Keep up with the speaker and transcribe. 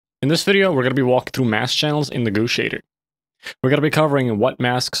In this video, we're going to be walking through mask channels in the Goo shader. We're going to be covering what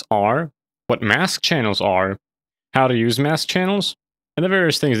masks are, what mask channels are, how to use mask channels, and the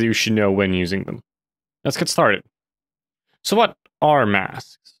various things that you should know when using them. Let's get started. So what are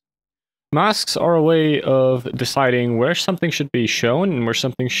masks? Masks are a way of deciding where something should be shown and where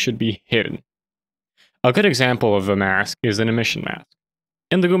something should be hidden. A good example of a mask is an emission mask.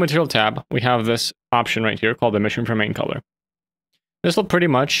 In the Goo Material tab, we have this option right here called Emission from Main Color. This will pretty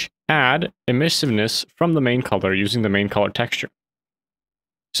much add emissiveness from the main color using the main color texture.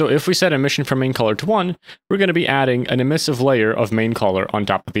 So if we set emission from main color to 1, we're going to be adding an emissive layer of main color on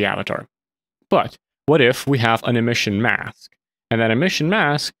top of the avatar. But what if we have an emission mask? And that emission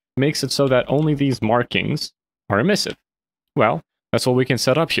mask makes it so that only these markings are emissive. Well, that's what we can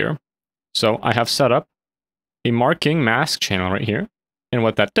set up here. So I have set up a marking mask channel right here. And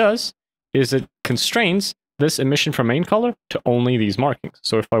what that does is it constrains this emission from main color to only these markings.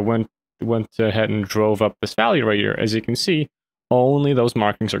 So if I went ahead and drove up this value right here, as you can see, only those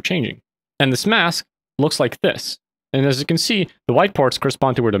markings are changing. And this mask looks like this. And as you can see, the white parts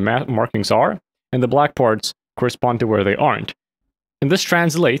correspond to where the markings are, and the black parts correspond to where they aren't. And this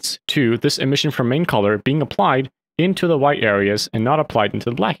translates to this emission from main color being applied into the white areas and not applied into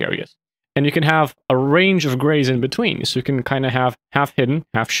the black areas. And you can have a range of grays in between, so you can kind of have half hidden,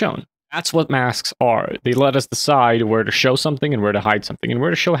 half shown. That's what masks are. They let us decide where to show something and where to hide something and where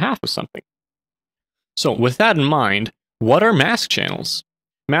to show half of something. So with that in mind, what are mask channels?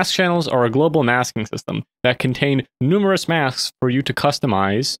 Mask channels are a global masking system that contain numerous masks for you to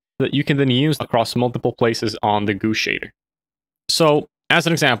customize that you can then use across multiple places on the Goo shader. So as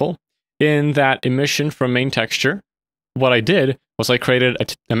an example, in that emission from main texture, what I did was I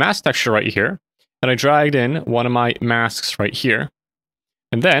created a mask texture right here, and I dragged in one of my masks right here.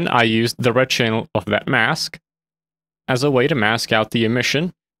 And then I used the red channel of that mask as a way to mask out the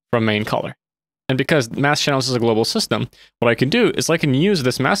emission from main color. And because mask channels is a global system, what I can do is I can use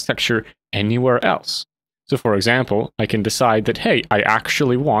this mask texture anywhere else. So for example, I can decide that, hey, I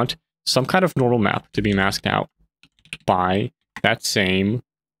actually want some kind of normal map to be masked out by that same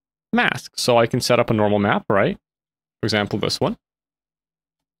mask. So I can set up a normal map, right? For example, this one.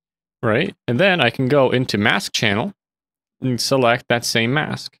 Right? And then I can go into mask channel and select that same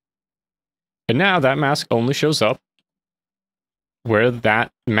mask. And now that mask only shows up where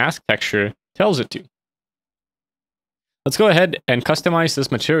that mask texture tells it to. Let's go ahead and customize this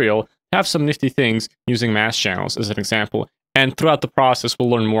material, have some nifty things using mask channels as an example, and throughout the process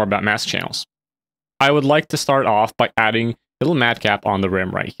we'll learn more about mask channels. I would like to start off by adding a little matcap on the rim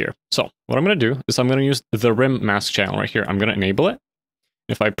right here. So what I'm going to do is I'm going to use the rim mask channel right here. I'm going to enable it.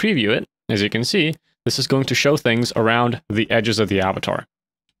 If I preview it, as you can see, this is going to show things around the edges of the avatar.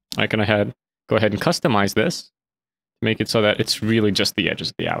 I can go ahead and customize this to make it so that it's really just the edges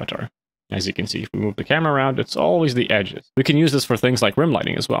of the avatar. As you can see, if we move the camera around, it's always the edges. We can use this for things like rim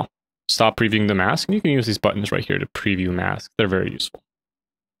lighting as well. Stop previewing the mask, and you can use these buttons right here to preview masks. They're very useful.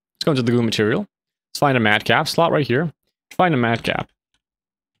 Let's go into the Goo material. Let's find a matcap slot right here. Find a matcap.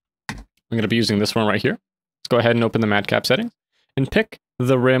 I'm going to be using this one right here. Let's go ahead and open the matcap settings and pick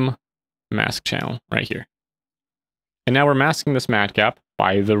the rim mask channel right here. And now we're masking this matcap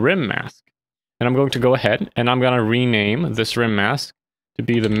by the rim mask. And I'm going to go ahead and I'm going to rename this rim mask to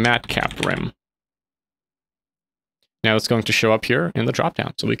be the matcap rim. Now it's going to show up here in the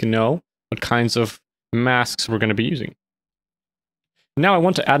dropdown so we can know what kinds of masks we're going to be using. Now I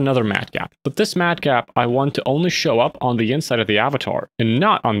want to add another matcap, but this matcap I want to only show up on the inside of the avatar and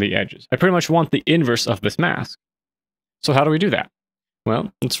not on the edges. I pretty much want the inverse of this mask. So how do we do that?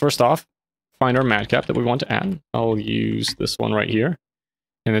 Well, let's first off find our matcap that we want to add. I'll use this one right here.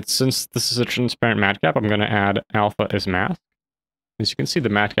 And since this is a transparent matcap, I'm going to add alpha as mask. As you can see, the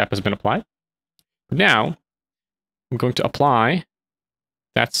matcap has been applied. Now, I'm going to apply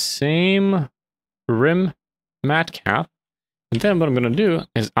that same rim matcap. And then what I'm going to do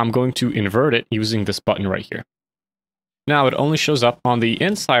is I'm going to invert it using this button right here. Now it only shows up on the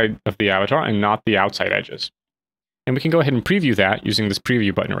inside of the avatar and not the outside edges. And we can go ahead and preview that using this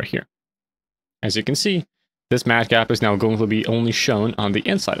preview button right here. As you can see, this matcap is now going to be only shown on the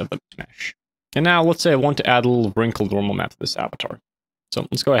inside of the mesh. And now let's say I want to add a little wrinkle normal map to this avatar. So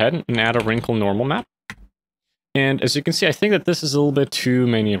let's go ahead and add a wrinkle normal map. And as you can see, I think that this is a little bit too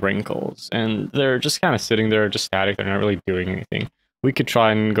many wrinkles. And they're just kind of sitting there, just static. They're not really doing anything. We could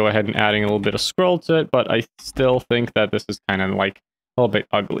try and go ahead and adding a little bit of scroll to it, but I still think that this is kind of like a little bit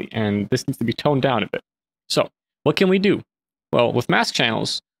ugly. And this needs to be toned down a bit. So what can we do? Well, with mask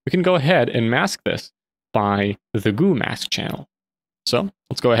channels, we can go ahead and mask this by the Goo mask channel. So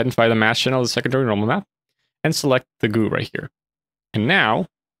let's go ahead and find the mask channel, the secondary normal map, and select the Goo right here. And now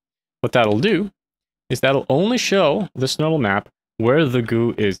what that'll do is that'll only show this normal map where the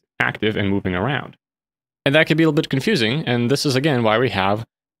goo is active and moving around. And that can be a little bit confusing, and this is again why we have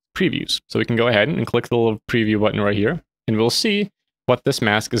previews. So we can go ahead and click the little preview button right here, and we'll see what this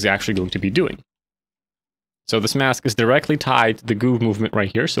mask is actually going to be doing. So this mask is directly tied to the goo movement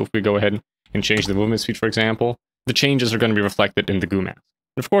right here. So if we go ahead and change the movement speed, for example, the changes are going to be reflected in the goo mask.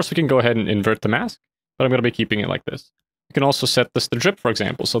 And of course, we can go ahead and invert the mask, but I'm going to be keeping it like this. You can also set this to drip, for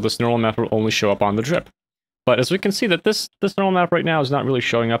example, so this normal map will only show up on the drip. But as we can see that this normal map right now is not really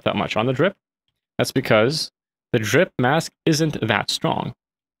showing up that much on the drip. That's because the drip mask isn't that strong.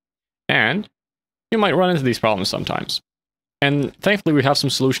 And you might run into these problems sometimes. And thankfully, we have some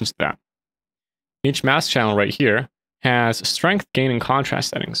solutions to that. Each mask channel right here has strength, gain, and contrast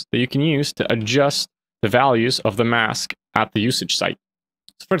settings that you can use to adjust the values of the mask at the usage site.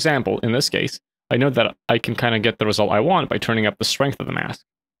 So for example, in this case, I know that I can kind of get the result I want by turning up the strength of the mask.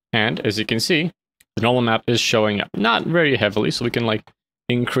 And as you can see, the normal map is showing up. Not very heavily, so we can like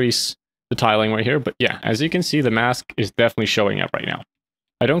increase the tiling right here. But yeah, as you can see, the mask is definitely showing up right now.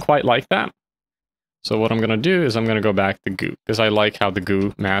 I don't quite like that. So what I'm going to do is I'm going to go back to goo, because I like how the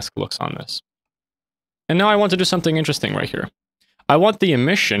goo mask looks on this. And now I want to do something interesting right here. I want the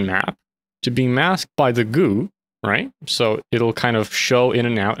emission map to be masked by the goo, right? So it'll kind of show in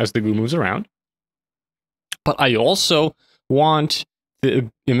and out as the goo moves around. But I also want the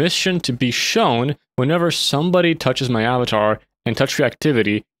emission to be shown whenever somebody touches my avatar and touch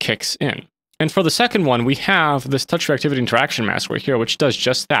reactivity kicks in. And for the second one, we have this touch reactivity interaction mask right here, which does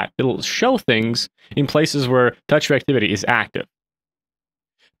just that. It'll show things in places where touch reactivity is active.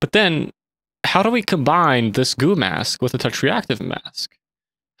 But then, how do we combine this goo mask with a touch reactive mask?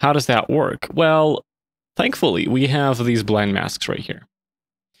 How does that work? Well, thankfully, we have these blend masks right here.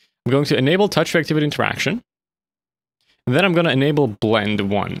 I'm going to enable touch reactivity interaction. And then I'm going to enable blend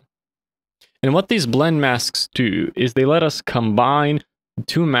 1. And what these blend masks do is they let us combine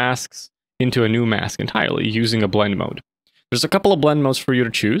two masks into a new mask entirely using a blend mode. There's a couple of blend modes for you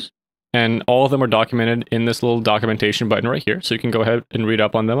to choose, and all of them are documented in this little documentation button right here, so you can go ahead and read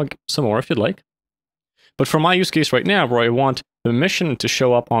up on them some more if you'd like. But for my use case right now, where I want the emission to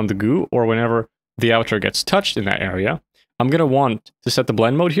show up on the goo or whenever the avatar gets touched in that area, I'm going to want to set the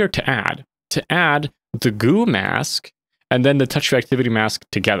blend mode here to add the goo mask and then the touch reactivity mask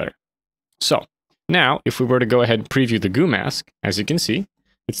together. So now, if we were to go ahead and preview the goo mask, as you can see,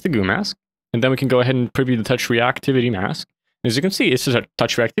 it's the goo mask. And then we can go ahead and preview the touch reactivity mask. As you can see, it's a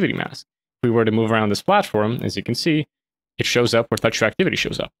touch reactivity mask. If we were to move around this platform, as you can see, it shows up where touch reactivity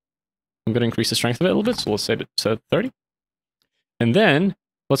shows up. I'm going to increase the strength of it a little bit, so let's set it to 30. And then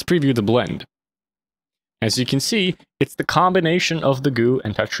let's preview the blend. As you can see, it's the combination of the goo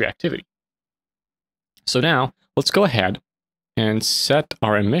and touch reactivity. So now, let's go ahead and set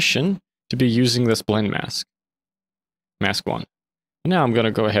our emission to be using this blend mask. Mask 1. Now I'm going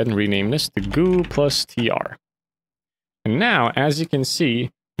to go ahead and rename this to goo plus TR. And now, as you can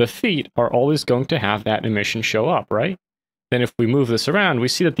see, the feet are always going to have that emission show up, right? Then if we move this around, we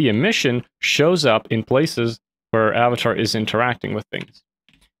see that the emission shows up in places where our avatar is interacting with things.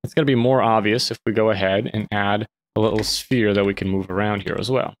 It's going to be more obvious if we go ahead and add a little sphere that we can move around here as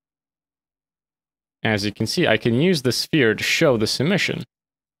well. As you can see, I can use the sphere to show this emission.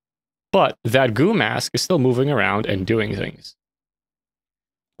 But that goo mask is still moving around and doing things.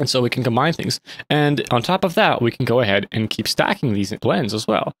 And so we can combine things. And on top of that, we can go ahead and keep stacking these blends as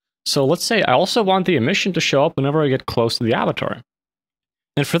well. So let's say I also want the emission to show up whenever I get close to the avatar.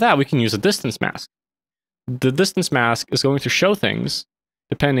 And for that, we can use a distance mask. The distance mask is going to show things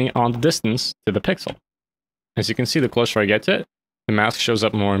depending on the distance to the pixel. As you can see, the closer I get to it, the mask shows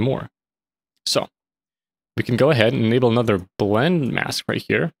up more and more. So we can go ahead and enable another blend mask right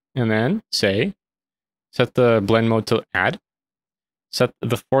here, and then say, set the blend mode to add, set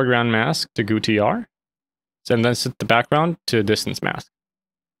the foreground mask to goo TR, and then set the background to distance mask.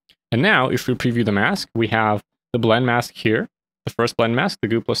 And now, if we preview the mask, we have the blend mask here, the first blend mask, the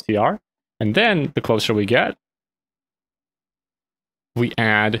goo plus TR, and then the closer we get, we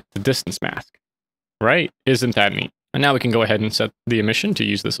add the distance mask, right? Isn't that neat? And now we can go ahead and set the emission to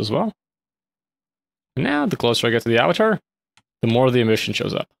use this as well. And now, the closer I get to the avatar, the more the emission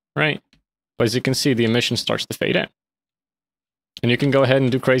shows up, right? But as you can see, the emission starts to fade in. And you can go ahead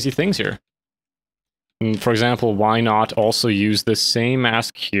and do crazy things here. And for example, why not also use this same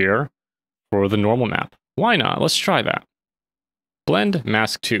mask here for the normal map? Why not? Let's try that. Blend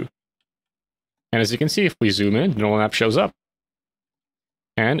mask 2. And as you can see, if we zoom in, the normal map shows up.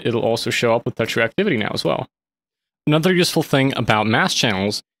 And it'll also show up with touch reactivity now as well. Another useful thing about mask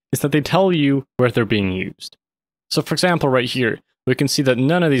channels is that they tell you where they're being used. So for example, right here, we can see that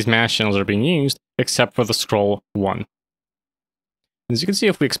none of these mask channels are being used except for the scroll one. As you can see,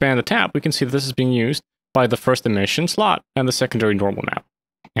 if we expand the tab, we can see that this is being used by the first emission slot and the secondary normal map.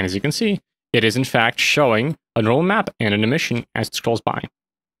 And as you can see, it is in fact showing a normal map and an emission as it scrolls by.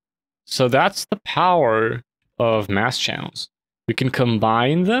 So that's the power of mask channels. We can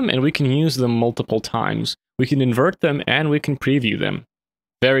combine them and we can use them multiple times. We can invert them and we can preview them.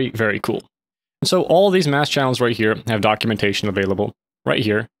 Very, very cool. And so all these mask channels right here have documentation available right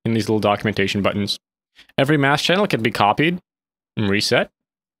here in these little documentation buttons. Every mask channel can be copied and reset.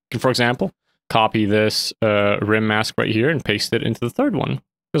 You can, for example, copy this rim mask right here and paste it into the third one.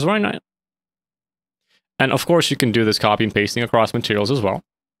 Because why not? And of course, you can do this copy and pasting across materials as well.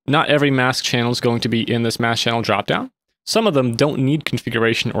 Not every mask channel is going to be in this mask channel dropdown. Some of them don't need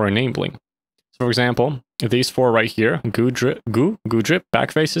configuration or enabling. So for example, these four right here, goo drip,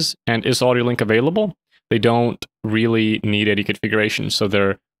 back faces, and is audio link available? They don't really need any configuration, so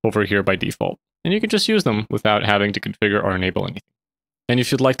they're over here by default. And you can just use them without having to configure or enable anything. And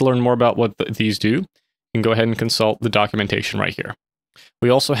if you'd like to learn more about what these do, you can go ahead and consult the documentation right here. We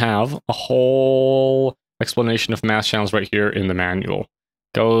also have a whole explanation of mask channels right here in the manual.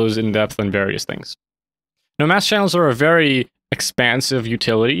 Goes in depth on various things. Now, mask channels are a very expansive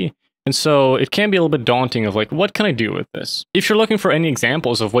utility, and so it can be a little bit daunting of like, what can I do with this? If you're looking for any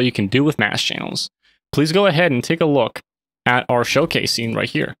examples of what you can do with mask channels, please go ahead and take a look at our showcase scene right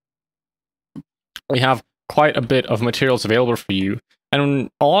here. We have quite a bit of materials available for you,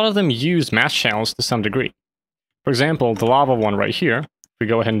 and a lot of them use mask channels to some degree. For example, the lava one right here, if we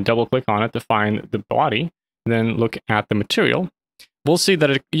go ahead and double click on it to find the body, then look at the material, we'll see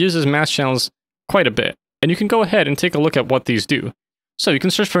that it uses mask channels quite a bit. And you can go ahead and take a look at what these do. So you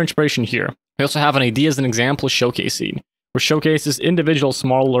can search for inspiration here. We also have an ideas and examples showcase scene, which showcases individual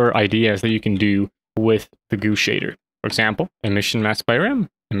smaller ideas that you can do with the goo shader. For example, emission mask by rim,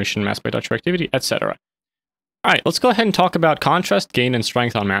 emission mask by touch reactivity, etc. All right, let's go ahead and talk about contrast, gain, and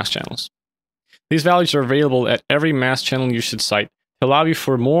strength on mask channels. These values are available at every mask channel usage site to allow you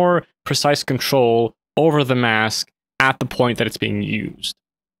for more precise control over the mask at the point that it's being used.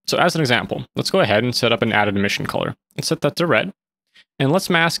 So as an example, let's go ahead and set up an added emission color and set that to red. And let's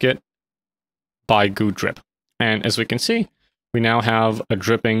mask it by goo drip. And as we can see, we now have a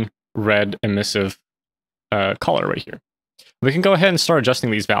dripping red emissive color right here. We can go ahead and start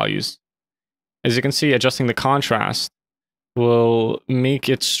adjusting these values. As you can see, adjusting the contrast will make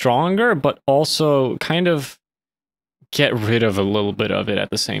it stronger, but also kind of get rid of a little bit of it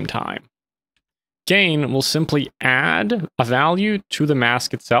at the same time. Gain will simply add a value to the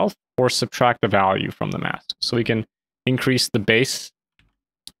mask itself or subtract a value from the mask. So we can increase the base.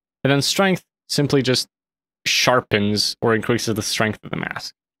 And then strength simply just sharpens or increases the strength of the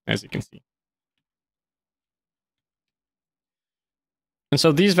mask, as you can see. And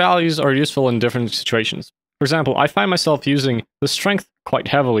so these values are useful in different situations. For example, I find myself using the strength quite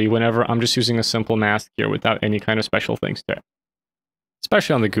heavily whenever I'm just using a simple mask here without any kind of special things to it.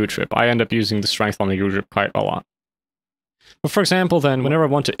 Especially on the goo drip. I end up using the strength on the goo drip quite a lot. But for example, then, whenever I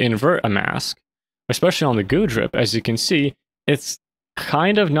want to invert a mask, especially on the goo drip, as you can see, it's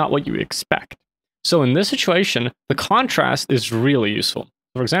kind of not what you expect. So in this situation, the contrast is really useful.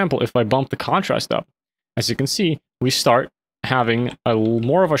 For example, if I bump the contrast up, as you can see, we start having a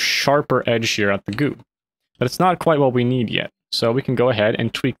more of a sharper edge here at the goo. But it's not quite what we need yet. So we can go ahead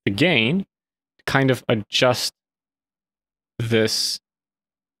and tweak the gain to kind of adjust this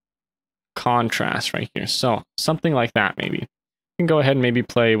contrast right here. So something like that, maybe. You can go ahead and maybe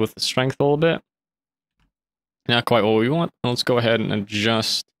play with the strength a little bit. Not quite what we want. Let's go ahead and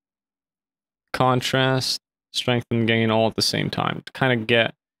adjust contrast, strength, and gain all at the same time to kind of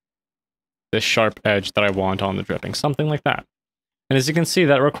get this sharp edge that I want on the dripping. Something like that. And as you can see,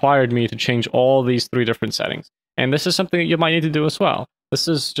 that required me to change all these three different settings. And this is something that you might need to do as well. This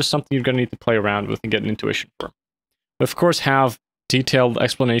is just something you're going to need to play around with and get an intuition for. We, of course, have detailed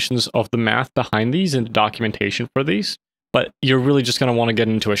explanations of the math behind these and the documentation for these, but you're really just going to want to get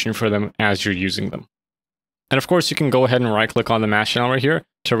an intuition for them as you're using them. And of course, you can go ahead and right-click on the mask channel right here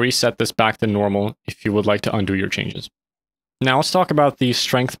to reset this back to normal if you would like to undo your changes. Now let's talk about the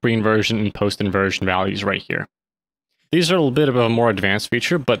strength pre-inversion and post-inversion values right here. These are a little bit of a more advanced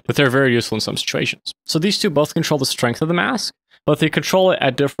feature, but they're very useful in some situations. So these two both control the strength of the mask, but they control it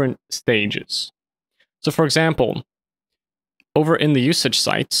at different stages. So for example, over in the usage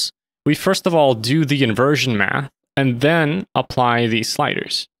sites, we first of all do the inversion math and then apply these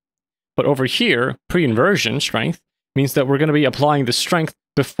sliders. But over here, pre-inversion strength means that we're going to be applying the strength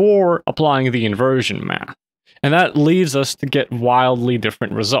before applying the inversion math. And that leads us to get wildly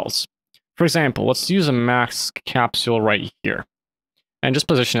different results. For example, let's use a mask capsule right here. and just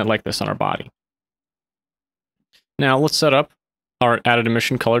position it like this on our body. Now let's set up our added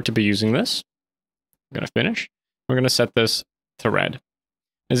emission color to be using this. I'm going to finish. We're going to set this to red.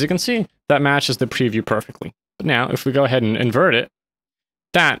 As you can see, that matches the preview perfectly. But now, if we go ahead and invert it,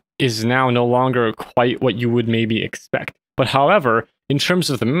 that is now no longer quite what you would maybe expect. But however, in terms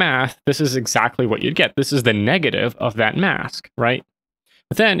of the math, this is exactly what you'd get. This is the negative of that mask, right?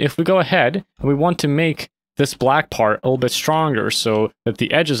 But then if we go ahead and we want to make this black part a little bit stronger so that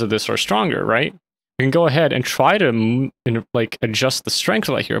the edges of this are stronger, right? We can go ahead and try to like adjust the strength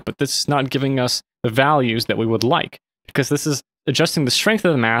right here, but this is not giving us the values that we would like, because this is adjusting the strength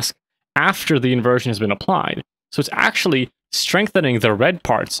of the mask after the inversion has been applied. So it's actually strengthening the red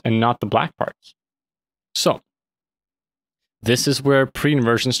parts and not the black parts. So this is where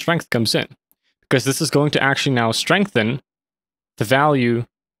pre-inversion strength comes in, because this is going to actually now strengthen the value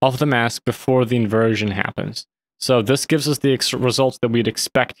of the mask before the inversion happens. So this gives us the results that we'd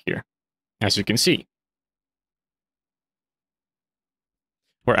expect here, as you can see.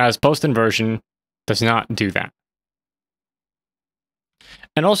 Whereas post-inversion does not do that.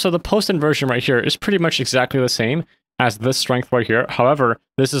 And also the post-inversion right here is pretty much exactly the same as this strength right here. However,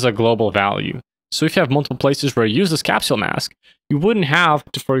 this is a global value. So if you have multiple places where you use this capsule mask, you wouldn't have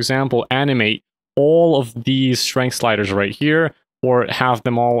to, for example, animate all of these strength sliders right here, or have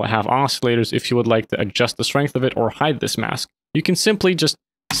them all have oscillators if you would like to adjust the strength of it or hide this mask. You can simply just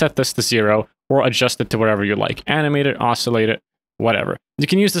set this to 0 or adjust it to whatever you like. Animate it, oscillate it, whatever. You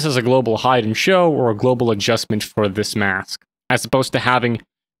can use this as a global hide and show or a global adjustment for this mask, as opposed to having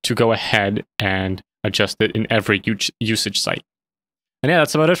to go ahead and adjust it in every usage site. And yeah,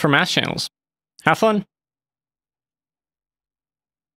 that's about it for mask channels. Have fun!